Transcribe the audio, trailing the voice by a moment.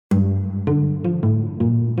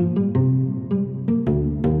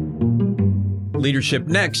Leadership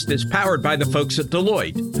Next is powered by the folks at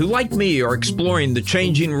Deloitte, who, like me, are exploring the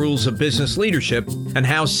changing rules of business leadership and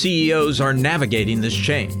how CEOs are navigating this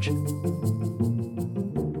change.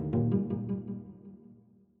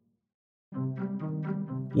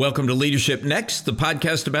 Welcome to Leadership Next, the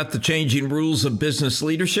podcast about the changing rules of business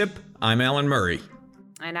leadership. I'm Alan Murray.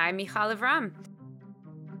 And I'm Michal Lev-Ram.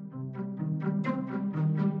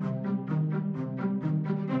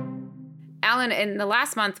 Alan, in the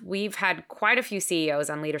last month, we've had quite a few CEOs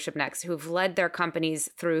on Leadership Next who've led their companies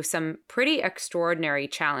through some pretty extraordinary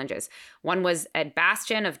challenges. One was Ed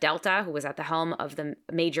Bastian of Delta, who was at the helm of the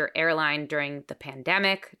major airline during the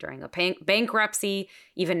pandemic, during a bankruptcy,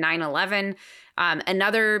 even 9/11.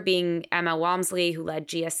 Another being Emma Walmsley, who led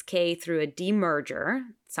GSK through a demerger.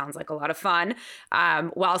 Sounds like a lot of fun,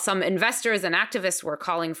 while some investors and activists were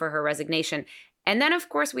calling for her resignation. And then, of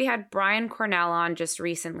course, we had Brian Cornell on just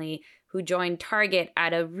recently, who joined Target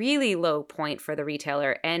at a really low point for the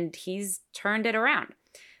retailer, and he's turned it around.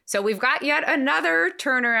 So we've got yet another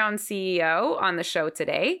turnaround CEO on the show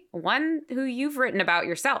today, one who you've written about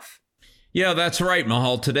yourself. Yeah, that's right,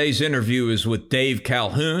 Michal. Today's interview is with Dave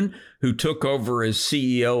Calhoun, who took over as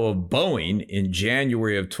CEO of Boeing in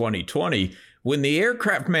January of 2020, when the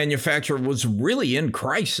aircraft manufacturer was really in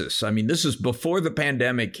crisis. I mean, this is before the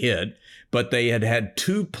pandemic hit, but they had had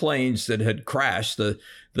two planes that had crashed, the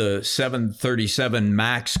 737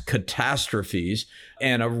 MAX catastrophes,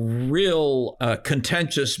 and a real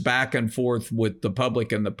contentious back and forth with the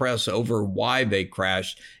public and the press over why they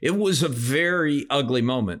crashed. It was a very ugly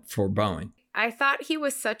moment for Boeing. I thought he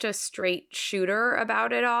was such a straight shooter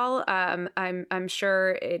about it all. I'm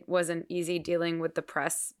sure it wasn't easy dealing with the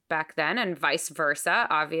press back then, and vice versa,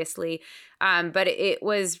 obviously. But it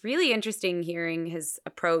was really interesting hearing his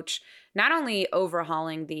approach, not only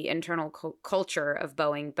overhauling the internal culture of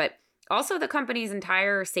Boeing, but also the company's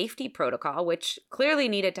entire safety protocol, which clearly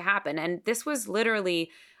needed to happen. And this was literally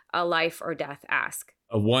a life or death ask.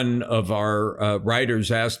 One of our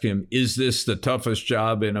writers asked him, is this the toughest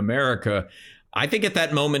job in America? I think at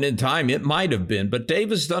that moment in time, it might have been. But Dave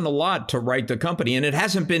has done a lot to right the company, and it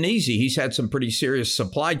hasn't been easy. He's had some pretty serious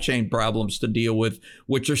supply chain problems to deal with,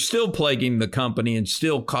 which are still plaguing the company and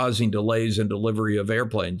still causing delays in delivery of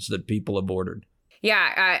airplanes that people have ordered.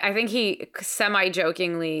 Yeah, I think he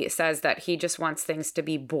semi-jokingly says that he just wants things to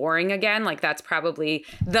be boring again. Like that's probably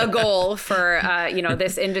the goal for,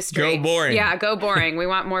 this industry. Go boring. Yeah, go boring. We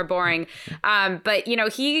want more boring. But,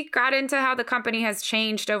 he got into how the company has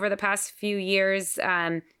changed over the past few years.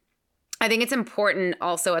 I think it's important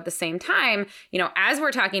also at the same time, as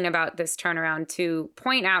we're talking about this turnaround, to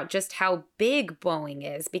point out just how big Boeing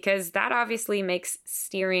is, because that obviously makes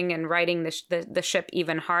steering and righting the ship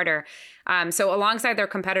even harder. So alongside their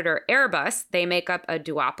competitor Airbus, they make up a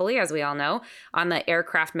duopoly, as we all know, on the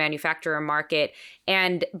aircraft manufacturer market.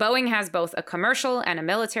 And Boeing has both a commercial and a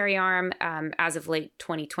military arm. As of late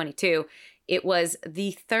 2022, it was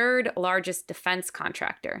the third largest defense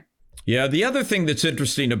contractor. Yeah, the other thing that's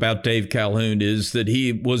interesting about Dave Calhoun is that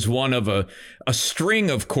he was one of a string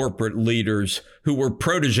of corporate leaders who were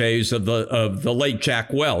proteges of the late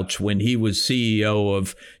Jack Welch when he was CEO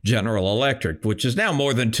of General Electric, which is now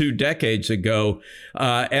more than 2 decades ago.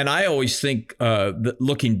 And I always think, that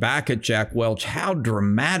looking back at Jack Welch, how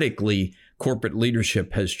dramatically corporate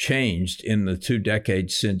leadership has changed in the 2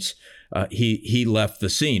 decades since he left the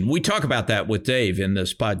scene. We talk about that with Dave in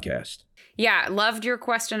this podcast. Yeah, loved your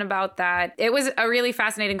question about that. It was a really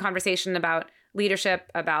fascinating conversation about leadership,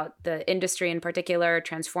 about the industry in particular,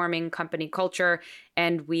 transforming company culture,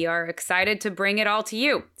 and we are excited to bring it all to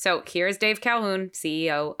you. So here's Dave Calhoun,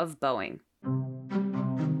 CEO of Boeing.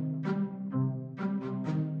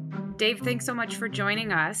 Dave, thanks so much for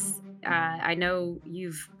joining us. I know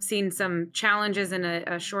you've seen some challenges in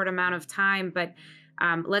a short amount of time, but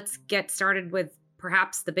let's get started with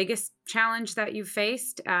perhaps the biggest challenge that you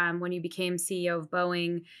faced when you became CEO of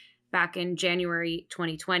Boeing back in January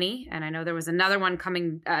 2020. And I know there was another one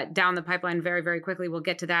coming down the pipeline very, very quickly. We'll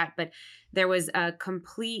get to that. But there was a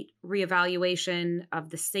complete reevaluation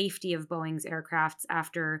of the safety of Boeing's aircrafts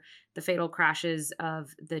after the fatal crashes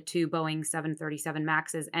of the 2 Boeing 737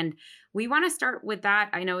 MAXs. And we want to start with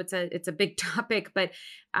that. I know it's a big topic, but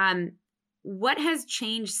what has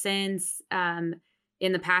changed since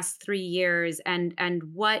in the past 3 years, and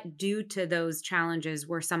what, due to those challenges,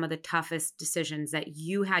 were some of the toughest decisions that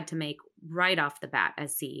you had to make right off the bat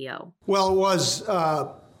as CEO? Well, it was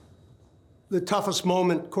the toughest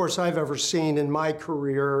moment, of course, I've ever seen in my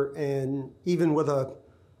career, and even with a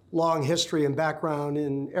long history and background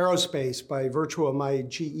in aerospace by virtue of my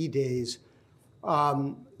GE days.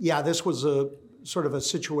 This was a sort of a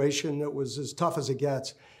situation that was as tough as it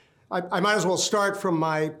gets. I might as well start from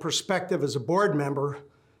my perspective as a board member,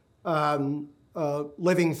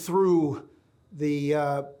 living through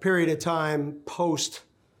the period of time post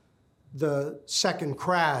the second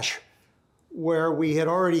crash, where we had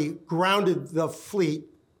already grounded the fleet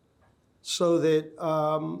so that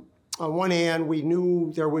on one hand, we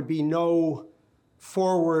knew there would be no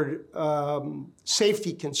forward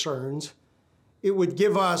safety concerns. It would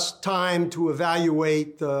give us time to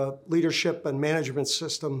evaluate the leadership and management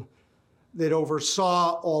system that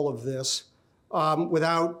oversaw all of this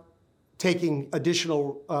without taking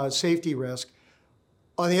additional safety risk.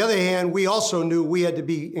 On the other hand, we also knew we had to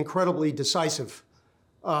be incredibly decisive.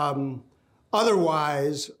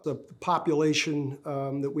 Otherwise, the population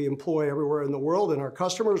that we employ everywhere in the world and our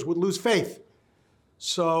customers would lose faith.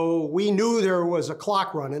 So we knew there was a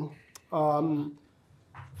clock running.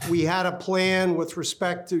 We had a plan with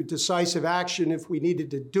respect to decisive action if we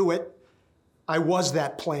needed to do it. I was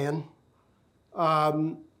that plan.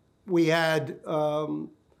 We had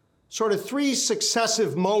sort of 3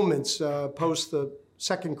 successive moments post the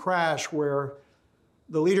second crash where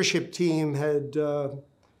the leadership team had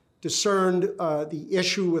discerned the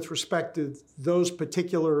issue with respect to those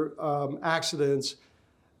particular accidents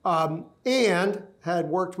and had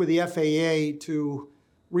worked with the FAA to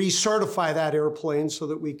recertify that airplane so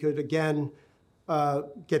that we could again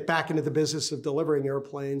get back into the business of delivering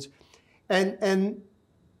airplanes. And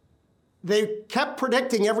they kept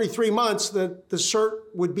predicting every 3 months that the cert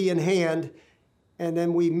would be in hand, and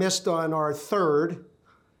then we missed on our third,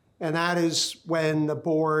 and that is when the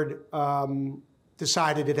board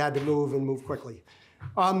decided it had to move and move quickly.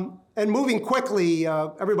 And moving quickly,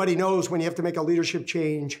 everybody knows when you have to make a leadership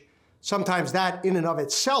change, sometimes that in and of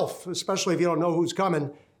itself, especially if you don't know who's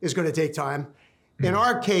coming, is going to take time. In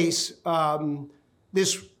our case,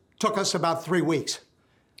 this took us about 3 weeks.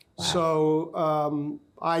 Wow. So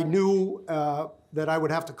I knew that I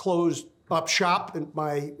would have to close up shop at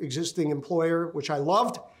my existing employer, which I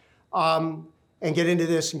loved, and get into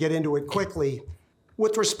this and get into it quickly.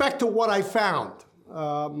 With respect to what I found,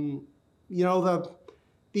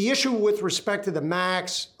 the issue with respect to the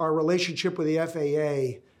MAX, our relationship with the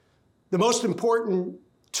FAA, the most important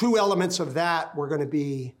 2 elements of that were going to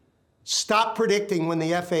be stop predicting when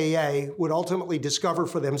the FAA would ultimately discover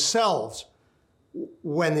for themselves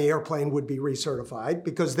when the airplane would be recertified,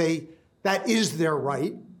 because that is their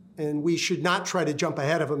right, and we should not try to jump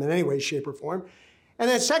ahead of them in any way, shape, or form. And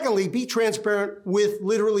then secondly, be transparent with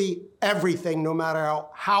literally everything, no matter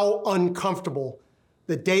how uncomfortable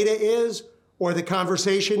the data is or the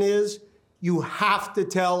conversation is. You have to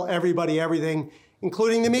tell everybody everything,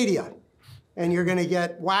 including the media. And you're going to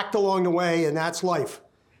get whacked along the way, and that's life.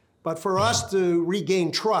 But for us to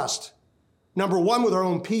regain trust, number one, with our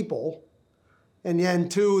own people, and then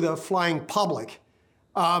 2, the flying public,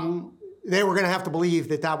 they were going to have to believe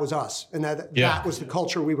that that was us and that was the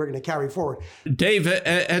culture we were going to carry forward. Dave,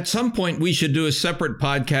 at some point, we should do a separate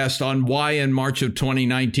podcast on why in March of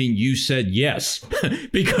 2019 you said yes,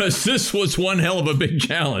 because this was one hell of a big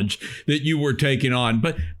challenge that you were taking on.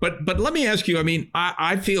 But let me ask you, I mean,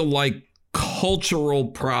 I feel like cultural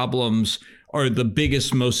problems are the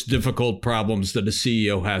biggest, most difficult problems that a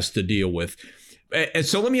CEO has to deal with. And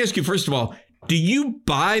so let me ask you, first of all, do you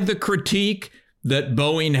buy the critique that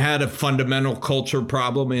Boeing had a fundamental culture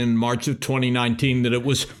problem in March of 2019, that it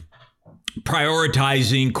was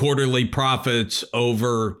prioritizing quarterly profits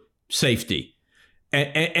over safety?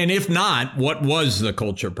 And if not, what was the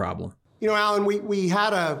culture problem? You know, Alan, we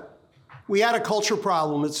had a culture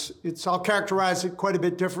problem. I'll characterize it quite a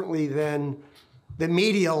bit differently than the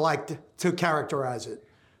media liked to characterize it.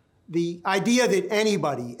 The idea that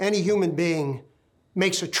any human being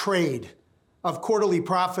makes a trade of quarterly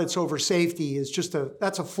profits over safety is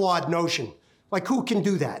that's a flawed notion. Like, who can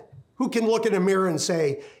do that? Who can look in a mirror and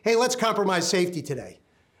say, hey, let's compromise safety today,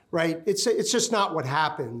 right? It's just not what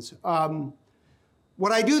happens.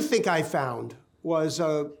 What I do think I found was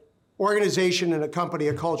an organization and a company,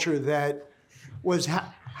 a culture that was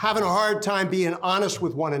having a hard time being honest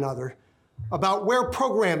with one another about where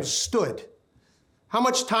programs stood, how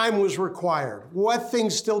much time was required, what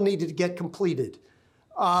things still needed to get completed.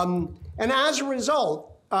 And as a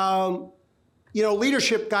result,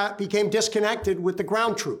 leadership became disconnected with the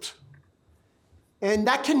ground troops. And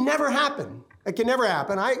that can never happen. It can never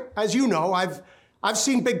happen. As you know, I've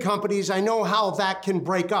seen big companies. I know how that can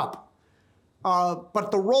break up.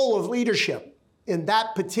 But the role of leadership in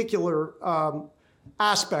that particular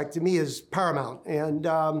aspect, to me, is paramount. And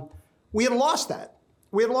we had lost that.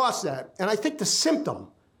 And I think the symptom,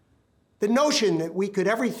 the notion that we could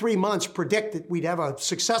every 3 months predict that we'd have a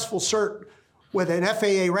successful cert with an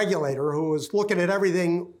FAA regulator who was looking at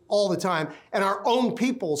everything all the time, and our own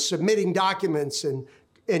people submitting documents and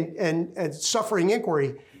suffering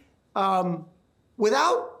inquiry,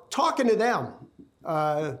 without talking to them.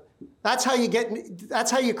 That's how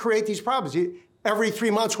you create these problems. Every 3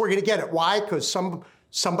 months we're going to get it. Why? Because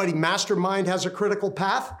somebody mastermind has a critical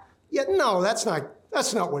path? Yeah, no, that's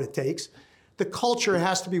not what it takes. The culture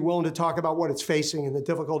has to be willing to talk about what it's facing and the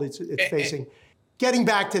difficulties it's facing. Getting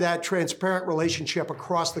back to that transparent relationship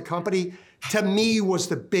across the company, to me, was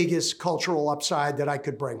the biggest cultural upside that I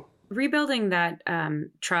could bring. Rebuilding that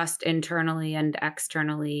trust internally and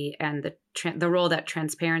externally, and the role that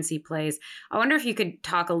transparency plays. I wonder if you could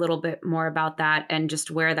talk a little bit more about that and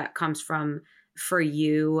just where that comes from for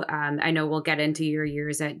you. I know we'll get into your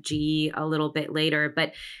years at GE a little bit later,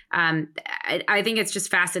 but I think it's just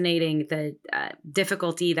fascinating the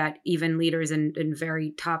difficulty that even leaders in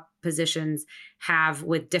very top positions have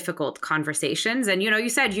with difficult conversations. And, you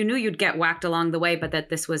said you knew you'd get whacked along the way, but that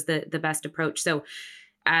this was the best approach. So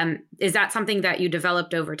is that something that you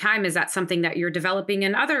developed over time? Is that something that you're developing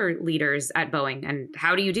in other leaders at Boeing? And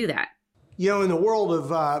how do you do that? In the world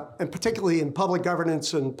of, and particularly in public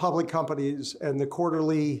governance and public companies and the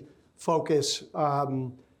quarterly focus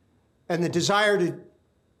and the desire to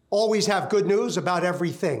always have good news about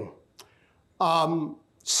everything,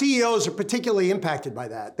 CEOs are particularly impacted by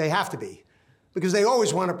that. They have to be, because they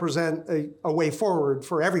always want to present a way forward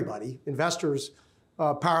for everybody, investors,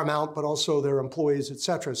 paramount, but also their employees, et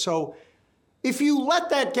cetera. So if you let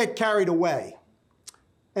that get carried away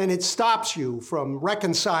and it stops you from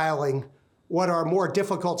reconciling what are more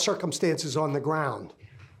difficult circumstances on the ground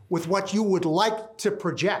with what you would like to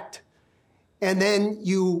project, and then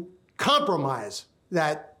you compromise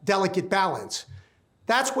that delicate balance,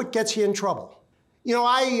 that's what gets you in trouble.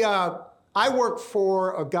 I work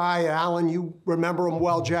for a guy, Alan, you remember him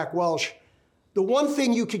well, Jack Welch. The one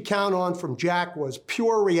thing you could count on from Jack was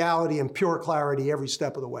pure reality and pure clarity every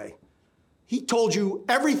step of the way. He told you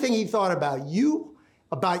everything he thought about you,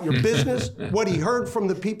 about your business, what he heard from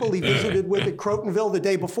the people he visited with at Crotonville the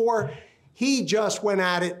day before. He just went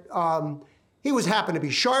at it. He happened to be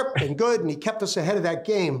sharp and good, and he kept us ahead of that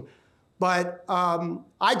game. But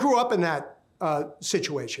I grew up in that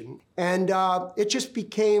situation, and it just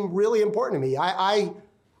became really important to me.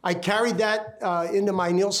 I carried that into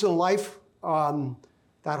my Nielsen life.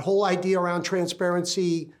 That whole idea around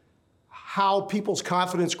transparency, how people's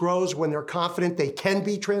confidence grows when they're confident they can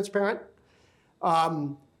be transparent.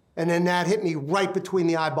 And then that hit me right between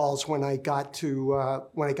the eyeballs when I got to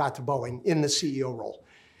Boeing in the CEO role.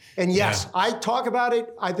 And yes, yeah. I talk about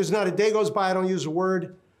it. There's not a day goes by I don't use a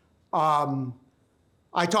word.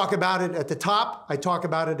 I talk about it at the top. I talk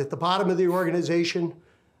about it at the bottom of the organization.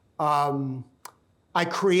 I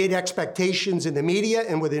create expectations in the media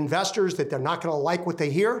and with investors that they're not going to like what they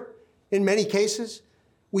hear in many cases.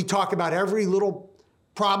 We talk about every little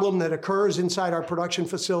problem that occurs inside our production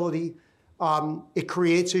facility. It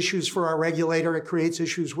creates issues for our regulator. It creates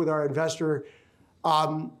issues with our investor.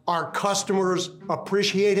 Our customers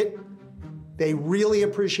appreciate it. They really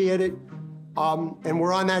appreciate it. And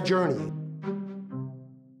we're on that journey.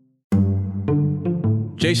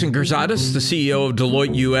 Jason Gerzatis, the CEO of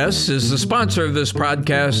Deloitte US, is the sponsor of this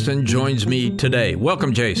podcast and joins me today.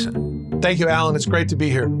 Welcome, Jason. Thank you, Alan. It's great to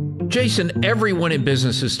be here. Jason, everyone in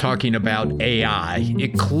business is talking about AI.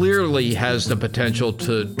 It clearly has the potential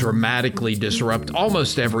to dramatically disrupt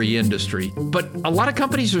almost every industry, but a lot of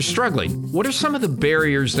companies are struggling. What are some of the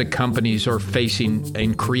barriers that companies are facing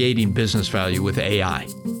in creating business value with AI?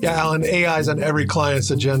 Yeah, Alan, AI is on every client's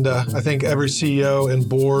agenda. I think every CEO and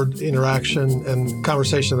board interaction and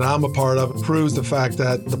conversation that I'm a part of proves the fact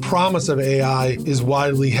that the promise of AI is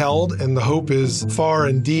widely held, and the hope is far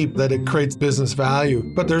and deep that it creates business value.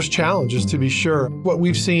 But there's challenges, to be sure. What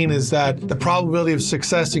we've seen is that the probability of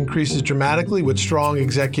success increases dramatically with strong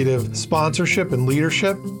executive sponsorship and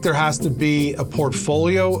leadership. There has to be a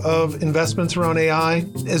portfolio of investments around AI,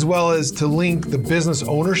 as well as to link the business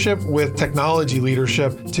ownership with technology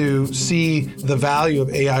leadership to see the value of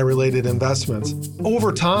AI-related investments.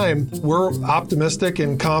 Over time, we're optimistic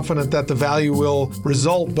and confident that the value will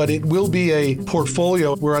result, but it will be a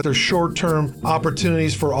portfolio where there's short-term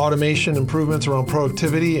opportunities for automation improvements around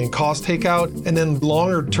productivity and cost takeout, and then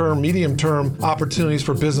longer-term, medium-term opportunities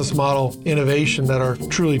for business model innovation that are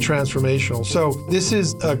truly transformational. So this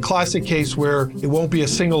is a classic case where it won't be a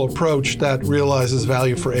single approach that realizes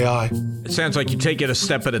value for AI. It sounds like you take it a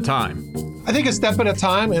step at a time. I think a step at a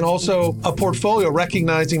time, and also a portfolio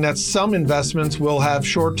recognizing that some investments will have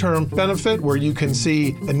short-term benefit where you can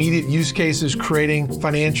see immediate use cases creating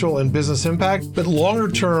financial and business impact, but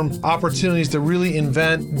longer-term opportunities to really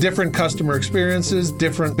invent different customer experiences,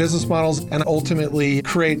 different business models, and ultimately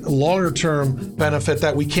create longer-term benefit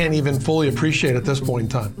that we can't even fully appreciate at this point in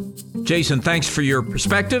time. Jason, thanks for your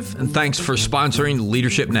perspective, and thanks for sponsoring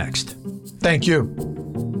Leadership Next. Thank you.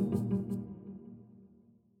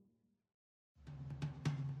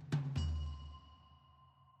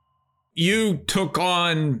 You took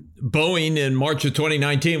on Boeing in March of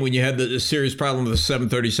 2019 when you had the serious problem with the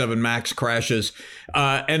 737 MAX crashes.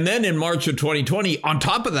 And then in March of 2020, on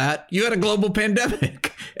top of that, you had a global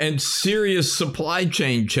pandemic and serious supply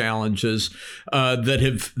chain challenges that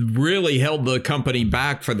have really held the company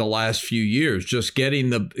back for the last few years, just getting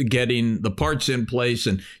the parts in place.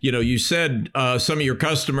 And, you said some of your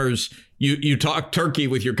customers, you talk turkey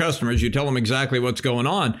with your customers, you tell them exactly what's going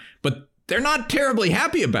on, but they're not terribly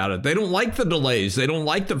happy about it. They don't like the delays. They don't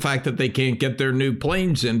like the fact that they can't get their new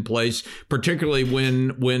planes in place, particularly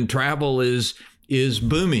when travel is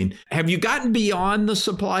booming. Have you gotten beyond the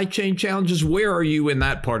supply chain challenges? Where are you in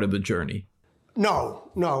that part of the journey? No,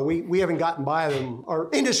 we haven't gotten by them. Our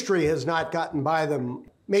industry has not gotten by them.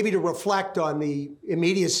 Maybe to reflect on the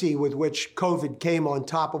immediacy with which COVID came on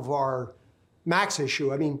top of our MAX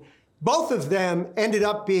issue. I mean, both of them ended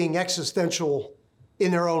up being existential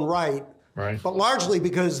in their own right. Right. But largely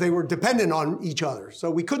because they were dependent on each other. So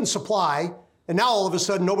we couldn't supply, and now all of a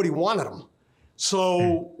sudden nobody wanted them.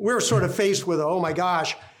 So we're sort of faced with, oh my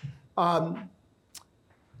gosh.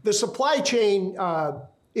 The supply chain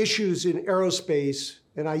issues in aerospace,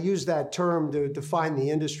 and I use that term to define the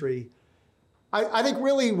industry, I think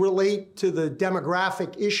really relate to the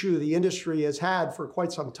demographic issue the industry has had for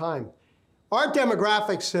quite some time. Our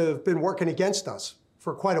demographics have been working against us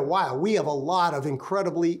for quite a while. We have a lot of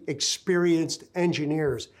incredibly experienced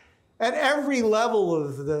engineers at every level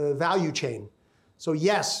of the value chain. So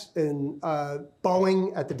yes, in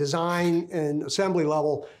Boeing at the design and assembly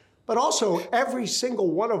level, but also every single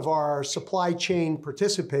one of our supply chain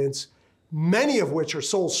participants, many of which are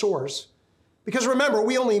sole source. Because remember,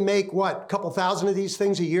 we only make, a couple thousand of these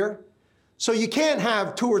things a year? So you can't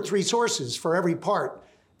have 2 or 3 sources for every part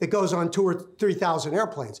that goes on 2,000 or 3,000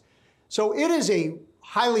 airplanes. So it is a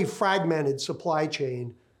highly fragmented supply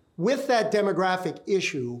chain with that demographic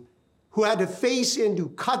issue who had to face into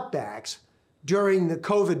cutbacks during the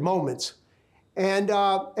COVID moments and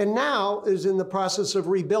now is in the process of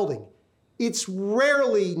rebuilding. It's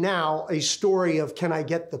rarely now a story of can I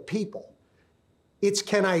get the people? It's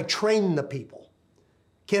can I train the people?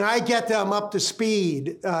 Can I get them up to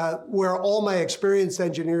speed where all my experienced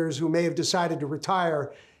engineers who may have decided to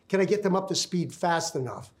retire, can I get them up to speed fast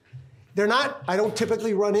enough? We don't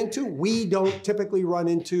typically run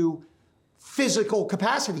into physical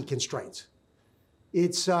capacity constraints.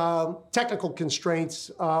 It's technical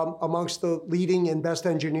constraints amongst the leading and best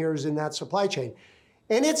engineers in that supply chain.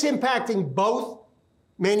 And it's impacting both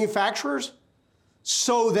manufacturers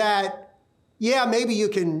so that, maybe you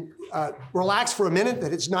can relax for a minute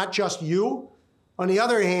that it's not just you. On the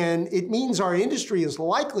other hand, it means our industry is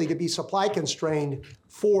likely to be supply constrained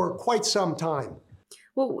for quite some time.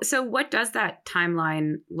 Well, so what does that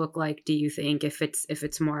timeline look like, do you think, if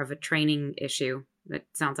it's more of a training issue? That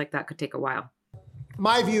sounds like that could take a while.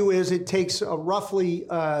 My view is it takes roughly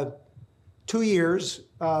 2 years,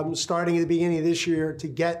 starting at the beginning of this year, to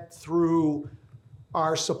get through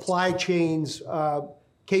our supply chain's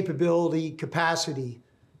capability, capacity,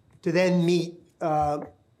 to then meet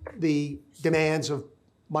the demands of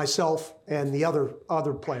myself and the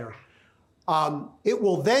other player. It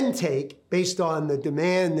will then take, based on the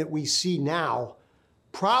demand that we see now,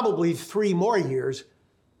 probably 3 more years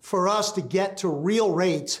for us to get to real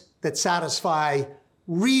rates that satisfy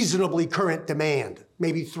reasonably current demand,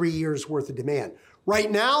 maybe 3 years worth of demand.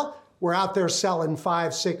 Right now, we're out there selling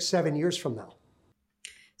 5, 6, 7 years from now.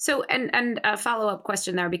 So, and a follow-up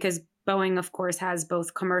question there, because Boeing, of course, has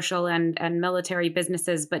both commercial and military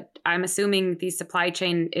businesses, but I'm assuming these supply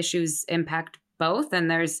chain issues impact both. And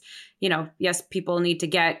there's, yes, people need to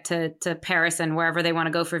get to Paris and wherever they want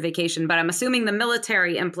to go for vacation, but I'm assuming the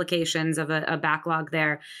military implications of a backlog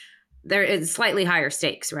there is slightly higher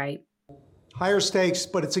stakes, right? Higher stakes,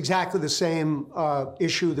 but it's exactly the same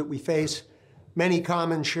issue that we face. Many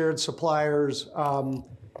common shared suppliers.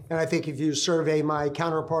 And I think if you survey my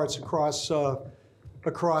counterparts across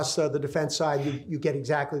the defense side, you get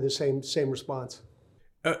exactly the same response.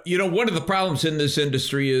 One of the problems in this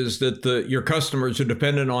industry is that your customers are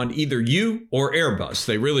dependent on either you or Airbus.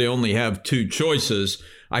 They really only have two choices.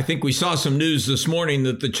 I think we saw some news this morning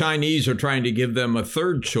that the Chinese are trying to give them a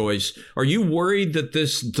third choice. Are you worried that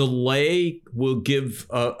this delay will give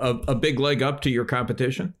a big leg up to your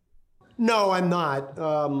competition? No, I'm not.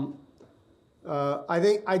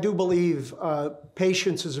 I do believe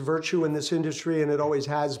patience is a virtue in this industry, and it always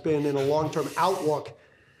has been. And a long-term outlook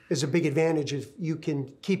is a big advantage if you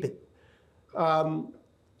can keep it.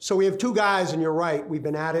 So we have two guys, and you're right, we've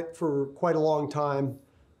been at it for quite a long time.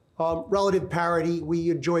 Relative parity,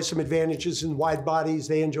 we enjoy some advantages in wide bodies.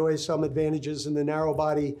 They enjoy some advantages in the narrow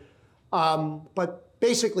body. But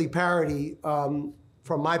basically parity, from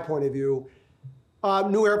my point of view.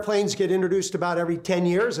 New airplanes get introduced about every 10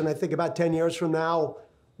 years, and I think about 10 years from now,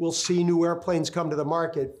 we'll see new airplanes come to the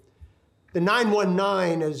market. The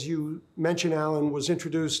 919, as you mentioned, Alan, was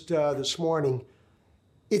introduced this morning.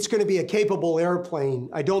 It's going to be a capable airplane.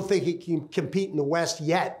 I don't think it can compete in the West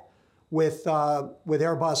yet with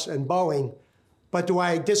Airbus and Boeing. But do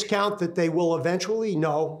I discount that they will eventually?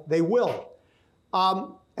 No, they will.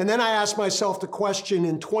 And then I ask myself the question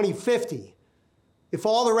in 2050, if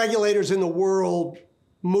all the regulators in the world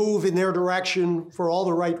move in their direction for all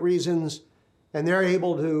the right reasons, and they're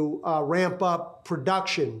able to ramp up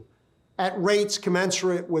production at rates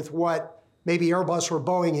commensurate with what maybe Airbus or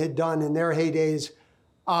Boeing had done in their heydays,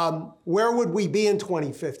 where would we be in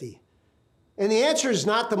 2050? And the answer is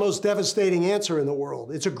not the most devastating answer in the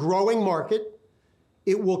world. It's a growing market.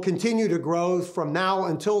 It will continue to grow from now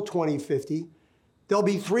until 2050. There'll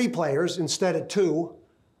be 3 players instead of 2.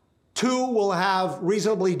 2 will have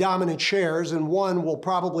reasonably dominant shares, and 1 will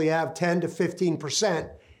probably have 10 to 15%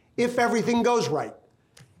 if everything goes right.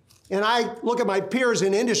 And I look at my peers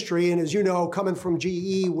in industry, and as you know, coming from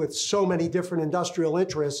GE with so many different industrial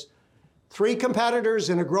interests, 3 competitors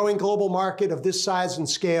in a growing global market of this size and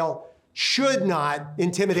scale should not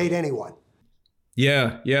intimidate anyone.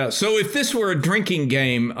 Yeah. So if this were a drinking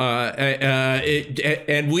game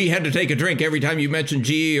and we had to take a drink every time you mentioned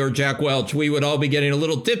GE or Jack Welch, we would all be getting a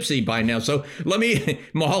little tipsy by now. So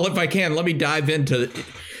Michal, if I can, let me dive into it.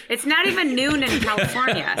 It's not even noon in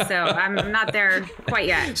California, so I'm not there quite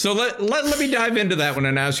yet. So let me dive into that one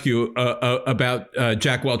and ask you about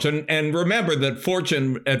Jack Welch. And remember that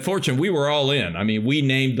at Fortune, we were all in. I mean, we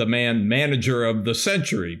named the man manager of the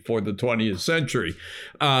century for the 20th century.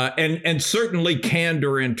 And certainly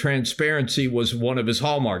candor and transparency was one of his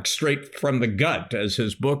hallmarks, straight from the gut, as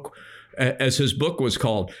his book was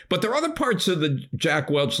called. But there are other parts of the Jack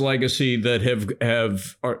Welch legacy that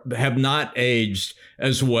have not aged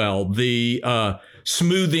as well. The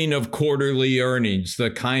smoothing of quarterly earnings, the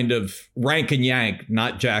kind of rank and yank,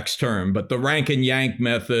 not Jack's term, but the rank and yank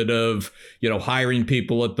method of, hiring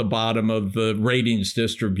people at the bottom of the ratings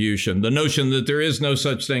distribution, the notion that there is no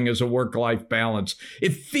such thing as a work-life balance.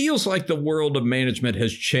 It feels like the world of management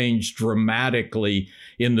has changed dramatically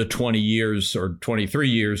in the 20 years or 23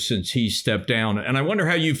 years since he stepped down. And I wonder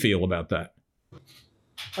how you feel about that.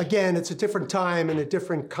 Again, it's a different time and a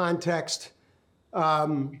different context.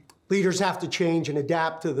 Leaders have to change and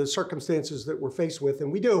adapt to the circumstances that we're faced with,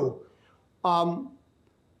 and we do.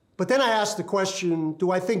 But then I asked the question,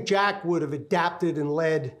 do I think Jack would have adapted and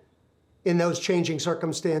led in those changing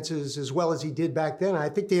circumstances as well as he did back then? I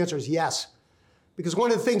think the answer is yes. Because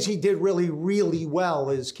one of the things he did really, really well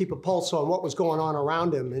is keep a pulse on what was going on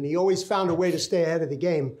around him, and he always found a way to stay ahead of the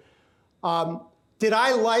game. Did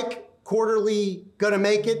I like quarterly gonna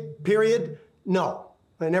make it, period? No,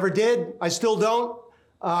 I never did. I still don't.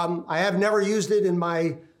 I have never used it in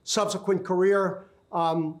my subsequent career.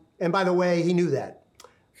 And by the way, he knew that.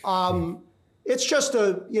 It's just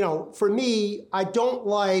for me, I don't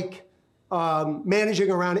like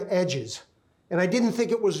managing around edges. And I didn't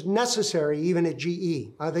think it was necessary even at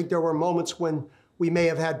GE. I think there were moments when we may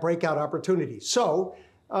have had breakout opportunities. So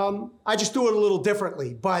I just do it a little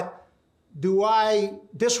differently. But do I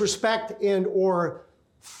disrespect and or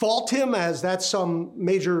fault him as that's some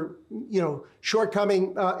major,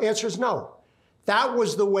 shortcoming? Answer is no. That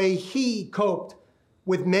was the way he coped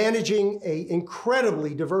with managing an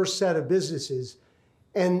incredibly diverse set of businesses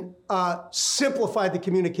and simplified the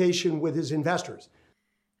communication with his investors.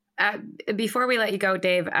 Before we let you go,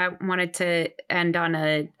 Dave, I wanted to end on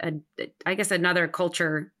I guess another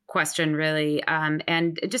culture question, really,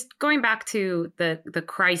 and just going back to the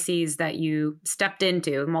crises that you stepped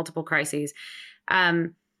into, multiple crises,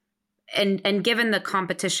 and given the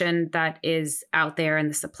competition that is out there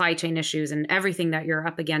and the supply chain issues and everything that you're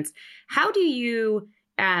up against, how do you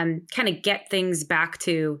kind of get things back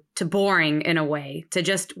to boring in a way, to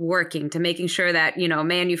just working, to making sure that,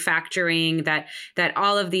 manufacturing, that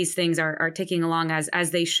all of these things are ticking along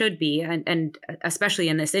as they should be, and especially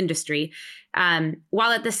in this industry,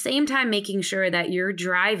 while at the same time making sure that you're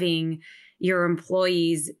driving your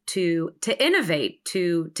employees to innovate,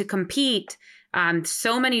 to compete.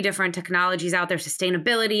 So many different technologies out there.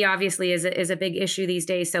 Sustainability obviously is a big issue these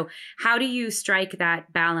days. So how do you strike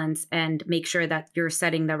that balance and make sure that you're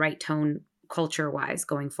setting the right tone culture-wise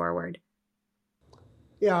going forward?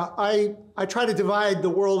 Yeah, I try to divide the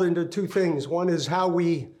world into two things. One is how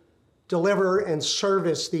we deliver and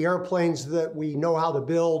service the airplanes that we know how to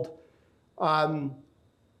build.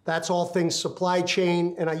 That's all things supply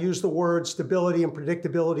chain, and I use the word stability and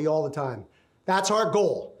predictability all the time. That's our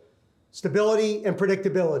goal. Stability and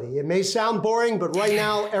predictability. It may sound boring, but right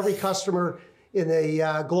now, every customer in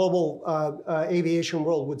the global aviation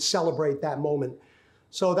world would celebrate that moment.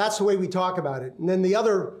 So that's the way we talk about it. And then the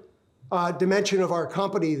other dimension of our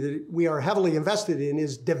company that we are heavily invested in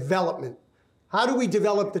is development. How do we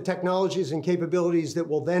develop the technologies and capabilities that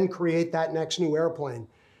will then create that next new airplane?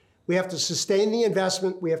 We have to sustain the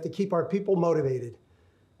investment. We have to keep our people motivated.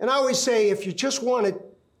 And I always say, if you just want to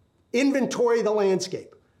inventory the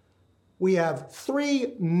landscape, we have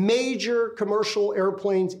 3 major commercial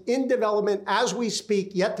airplanes in development as we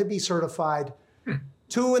speak, yet to be certified.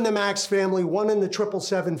 2 in the MAX family, 1 in the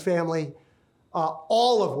 777 family,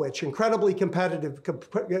 all of which incredibly competitive,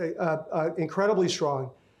 incredibly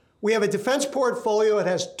strong. We have a defense portfolio that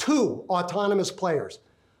has 2 autonomous players.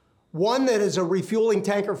 One that is a refueling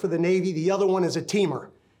tanker for the Navy, the other one is a teamer.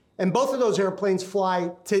 And both of those airplanes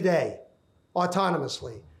fly today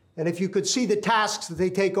autonomously. And if you could see the tasks that they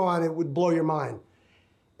take on, it would blow your mind.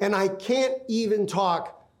 And I can't even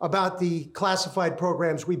talk about the classified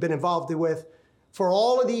programs we've been involved with for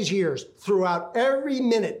all of these years. Throughout every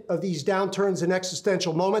minute of these downturns and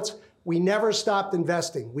existential moments, we never stopped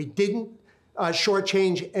investing. We didn't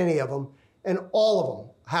shortchange any of them, and all of them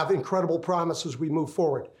have incredible promise as we move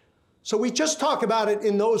forward. So we just talk about it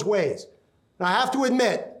in those ways. And I have to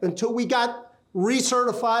admit, until we got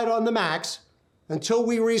recertified on the MAX, until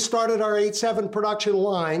we restarted our 787 production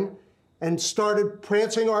line and started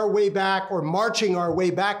prancing our way back or marching our way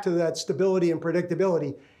back to that stability and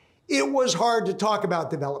predictability, it was hard to talk about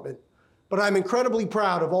development. But I'm incredibly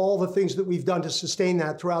proud of all the things that we've done to sustain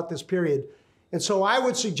that throughout this period. And so I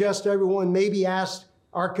would suggest everyone maybe ask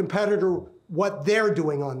our competitor what they're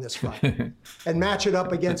doing on this front and match it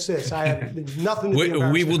up against this. I have nothing to be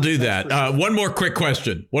embarrassed We will about, do that. sure. One more quick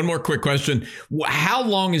question. How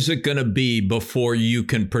long is it going to be before you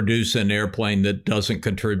can produce an airplane that doesn't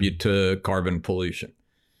contribute to carbon pollution?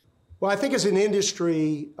 Well, I think as an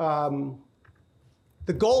industry, the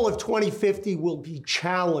goal of 2050 will be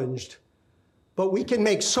challenged, but we can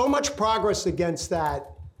make so much progress against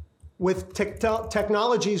that with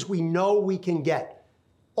technologies we know we can get.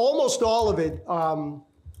 Almost all of it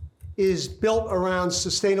is built around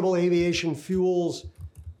sustainable aviation fuels.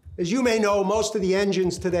 As you may know, most of the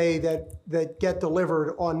engines today that get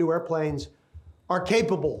delivered on new airplanes are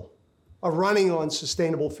capable of running on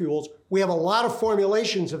sustainable fuels. We have a lot of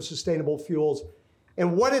formulations of sustainable fuels,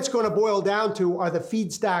 and what it's going to boil down to are the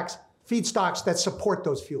feedstocks that support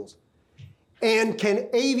those fuels. And can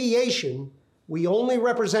aviation, we only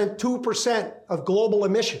represent 2% of global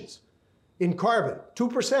emissions in carbon,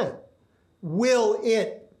 2%. Will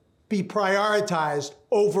it be prioritized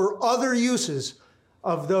over other uses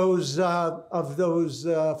of those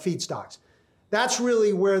feedstocks? That's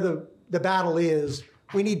really where the battle is.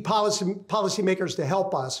 We need policymakers to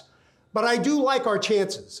help us. But I do like our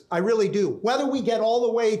chances. I really do. Whether we get all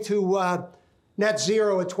the way to net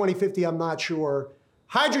zero at 2050, I'm not sure.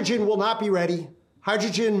 Hydrogen will not be ready.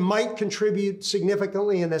 Hydrogen might contribute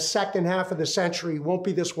significantly in the second half of the century. Won't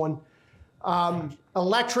be this one.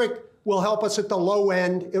 Electric will help us at the low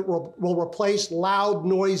end. It will replace loud,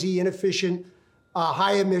 noisy, inefficient,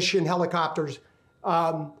 high-emission helicopters,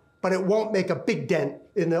 but it won't make a big dent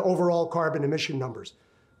in the overall carbon emission numbers.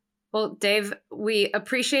 Well, Dave, we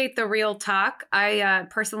appreciate the real talk. I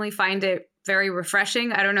personally find it very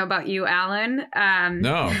refreshing. I don't know about you, Alan.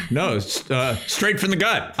 No, straight from the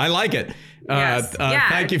gut. I like it. Yes.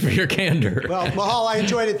 Thank you for your candor. Well, Michal, I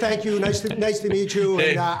enjoyed it. Thank you. Nice to meet you.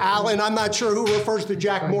 And Alan, I'm not sure who refers to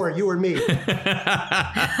Jack more, you or me.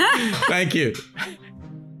 Thank you.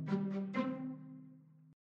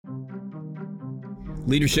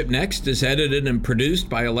 Leadership Next is edited and produced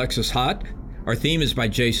by Alexis Hott. Our theme is by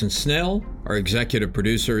Jason Snell. Our executive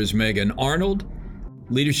producer is Megan Arnold.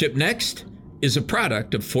 Leadership Next is a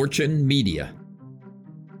product of Fortune Media.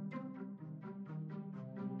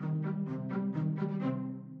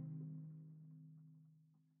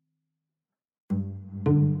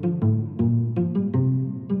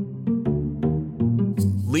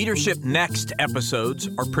 Leadership Next episodes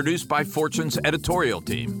are produced by Fortune's editorial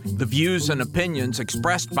team. The views and opinions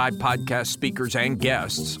expressed by podcast speakers and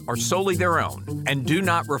guests are solely their own and do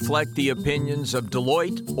not reflect the opinions of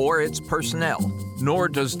Deloitte or its personnel. Nor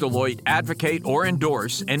does Deloitte advocate or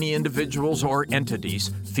endorse any individuals or entities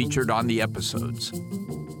featured on the episodes.